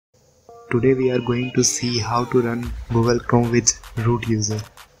Today we are going to see how to run Google Chrome with root user.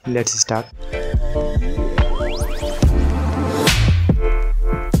 Let's start.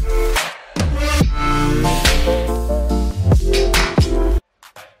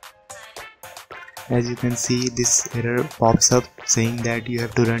 As you can see, this error pops up saying that you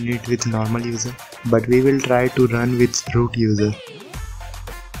have to run it with normal user, but we will try to run with root user.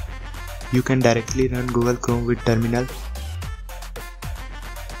 You can directly run Google Chrome with terminal.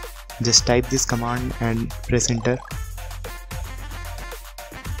 Just type this command and press enter.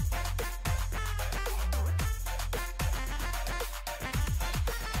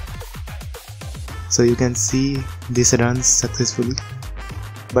 So you can see this runs successfully,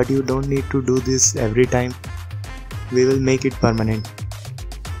 but you don't need to do this every time. We will make it permanent.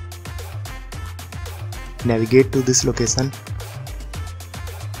 Navigate to this location.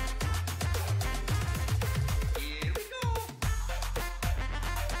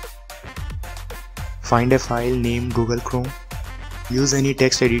 Find a file named Google Chrome. Use any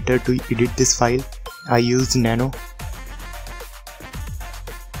text editor to edit this file. I used Nano.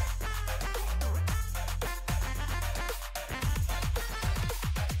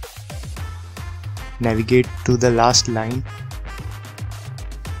 Navigate to the last line.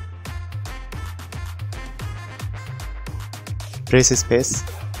 Press space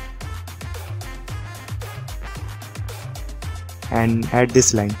and add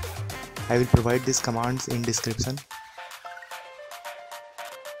this line. I will provide these commands in description.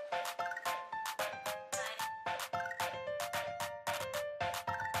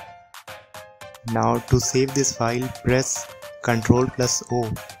 Now to save this file, press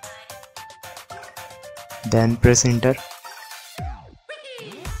Ctrl+O. Then press enter.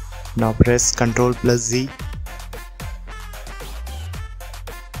 Now press Ctrl+Z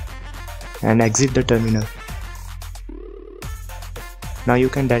and exit the terminal. Now you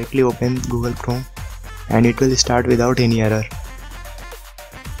can directly open Google Chrome and it will start without any error.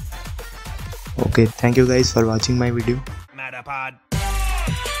 Okay, thank you guys for watching my video.